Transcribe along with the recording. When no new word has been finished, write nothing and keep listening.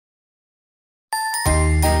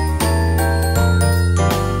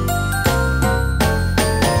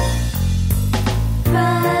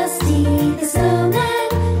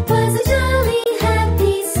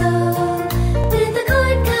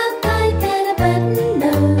button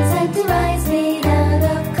nose and two eyes made out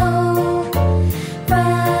of coal.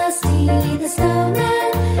 Frosty the Snowman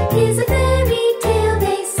is a fairy tale,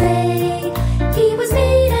 they say. He was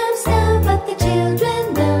made of snow, but the children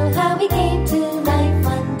know how he came to life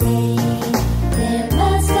one day. There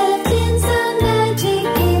must have been some magic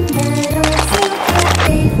in that old silk that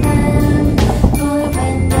they found, for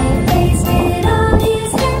when they placed it on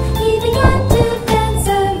his head, he began to dance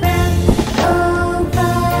around. Oh,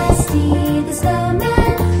 Frosty the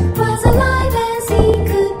Snowman was alive as he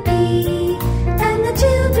could be, and the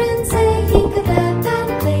children say he could laugh and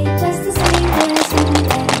play just the same as you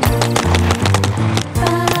and me.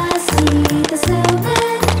 Frosty the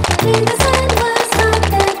Snowman knew the sun was hot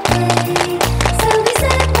that day, so he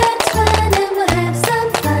said, "Let's run and we'll have some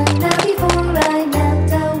fun now before I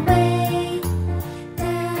melt away."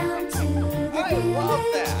 Down to the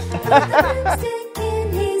village,